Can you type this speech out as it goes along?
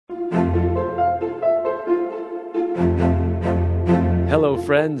Hello,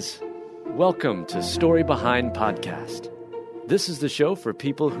 friends. Welcome to Story Behind Podcast. This is the show for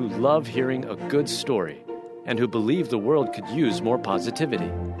people who love hearing a good story and who believe the world could use more positivity.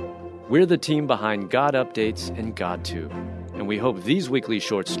 We're the team behind God Updates and GodTube, and we hope these weekly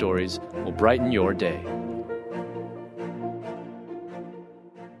short stories will brighten your day.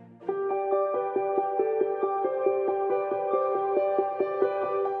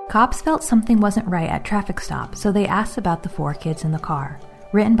 Cops felt something wasn't right at traffic stop, so they asked about the 4 kids in the car.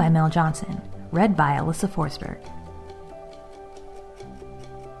 Written by Mel Johnson. Read by Alyssa Forsberg.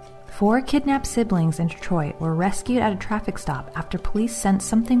 4 kidnapped siblings in Detroit were rescued at a traffic stop after police sensed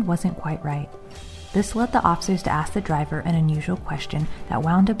something wasn't quite right. This led the officers to ask the driver an unusual question that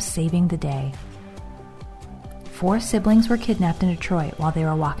wound up saving the day. 4 siblings were kidnapped in Detroit while they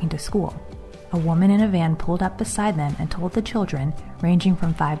were walking to school. A woman in a van pulled up beside them and told the children, ranging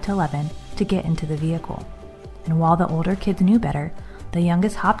from 5 to 11, to get into the vehicle. And while the older kids knew better, the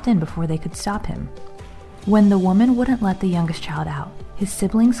youngest hopped in before they could stop him. When the woman wouldn't let the youngest child out, his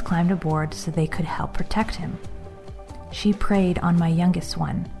siblings climbed aboard so they could help protect him. She preyed on my youngest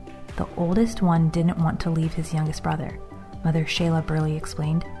one. The oldest one didn't want to leave his youngest brother. Mother Shayla Burley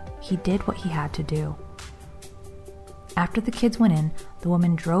explained. He did what he had to do. After the kids went in, the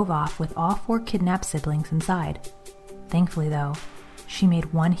woman drove off with all 4 kidnapped siblings inside. Thankfully, though, she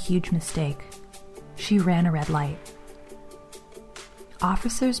made one huge mistake. She ran a red light.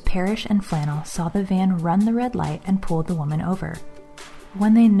 Officers Parrish and Flannel saw the van run the red light and pulled the woman over.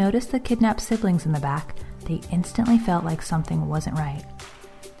 When they noticed the kidnapped siblings in the back, they instantly felt like something wasn't right.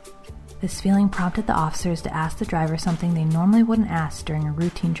 This feeling prompted the officers to ask the driver something they normally wouldn't ask during a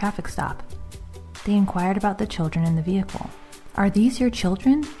routine traffic stop. They inquired about the children in the vehicle. "Are these your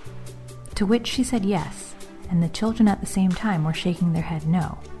children?" To which she said yes, and the children at the same time were shaking their head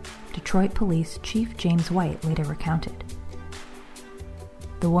no. Detroit Police Chief James White later recounted.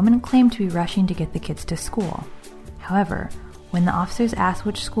 The woman claimed to be rushing to get the kids to school. However, when the officers asked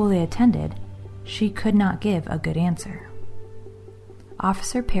which school they attended, she could not give a good answer.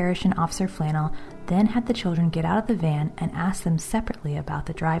 Officer Parrish and Officer Flannel then had the children get out of the van and ask them separately about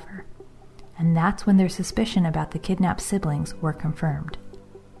the driver. And that's when their suspicion about the kidnapped siblings were confirmed.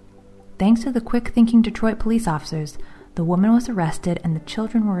 Thanks to the quick-thinking Detroit police officers, the woman was arrested and the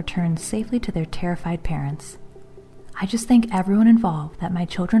children were returned safely to their terrified parents. "I just thank everyone involved that my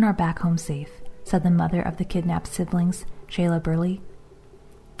children are back home safe," said the mother of the kidnapped siblings, Shayla Burley.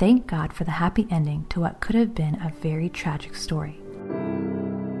 Thank God for the happy ending to what could have been a very tragic story.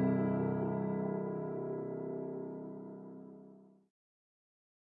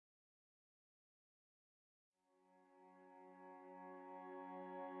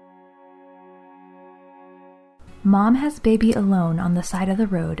 Mom has baby alone on the side of the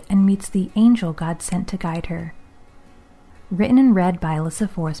road and meets the angel God sent to guide her. Written and read by Alyssa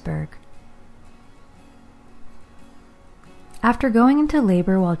Forsberg. After going into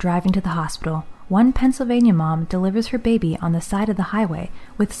labor while driving to the hospital, one Pennsylvania mom delivers her baby on the side of the highway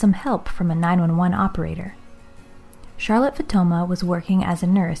with some help from a 911 operator. Charlotte Fatoma was working as a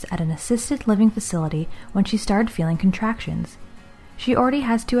nurse at an assisted living facility when she started feeling contractions. She already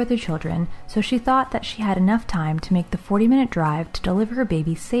has 2 other children, so she thought that she had enough time to make the 40-minute drive to deliver her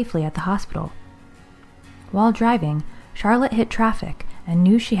baby safely at the hospital. While driving, Charlotte hit traffic and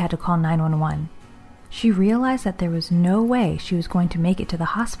knew she had to call 911. She realized that there was no way she was going to make it to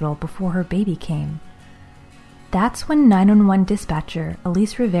the hospital before her baby came. That's when 911 dispatcher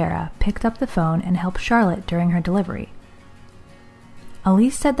Elise Rivera picked up the phone and helped Charlotte during her delivery.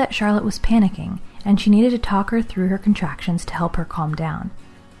 Elise said that Charlotte was panicking and she needed to talk her through her contractions to help her calm down.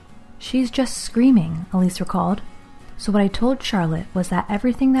 "She's just screaming," Elise recalled. "So what I told Charlotte was that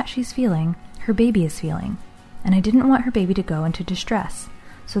everything that she's feeling, her baby is feeling, and I didn't want her baby to go into distress,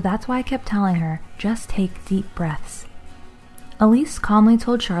 so that's why I kept telling her, just take deep breaths." Elise calmly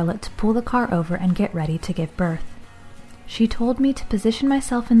told Charlotte to pull the car over and get ready to give birth. "She told me to position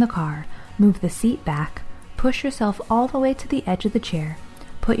myself in the car, move the seat back, push yourself all the way to the edge of the chair,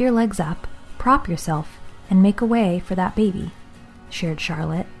 put your legs up, prop yourself, and make a way for that baby," shared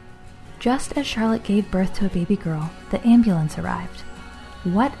Charlotte. Just as Charlotte gave birth to a baby girl, the ambulance arrived.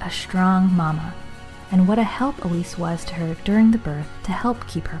 What a strong mama, and what a help Elise was to her during the birth to help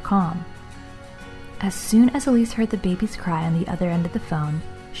keep her calm. As soon as Elise heard the baby's cry on the other end of the phone,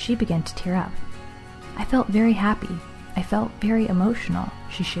 she began to tear up. "I felt very happy. I felt very emotional,"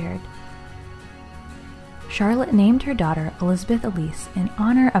 she shared. Charlotte named her daughter Elizabeth Elise in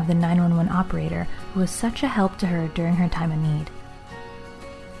honor of the 911 operator who was such a help to her during her time of need.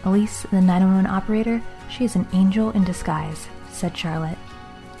 "Elise, the 911 operator, she is an angel in disguise," said Charlotte.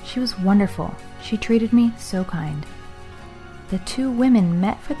 "She was wonderful. She treated me so kind." the two women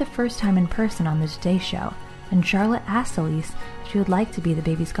met for the first time in person on the Today Show, and Charlotte asked Elise if she would like to be the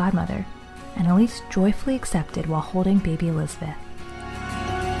baby's godmother, and Elise joyfully accepted while holding baby Elizabeth.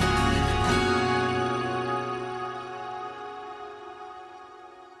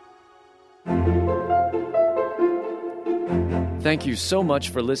 Thank you so much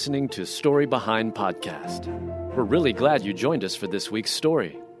for listening to Story Behind Podcast. We're really glad you joined us for this week's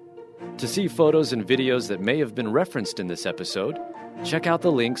story. To see photos and videos that may have been referenced in this episode, check out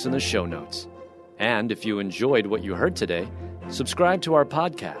the links in the show notes. And if you enjoyed what you heard today, subscribe to our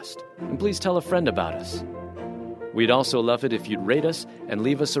podcast, and please tell a friend about us. We'd also love it if you'd rate us and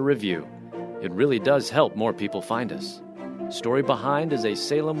leave us a review. It really does help more people find us. Story Behind is a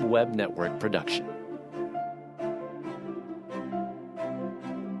Salem Web Network production.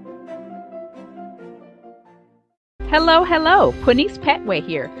 Hello, Punice Petway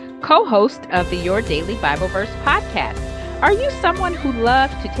here, co-host of the Your Daily Bible Verse podcast. Are you someone who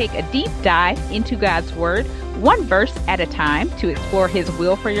loves to take a deep dive into God's Word, one verse at a time, to explore His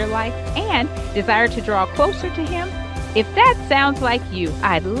will for your life and desire to draw closer to Him? If that sounds like you,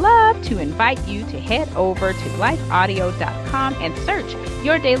 I'd love to invite you to head over to lifeaudio.com and search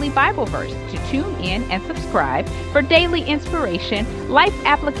Your Daily Bible Verse to tune in and subscribe for daily inspiration, life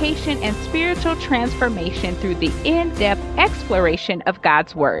application, and spiritual transformation through the in-depth exploration of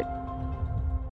God's Word.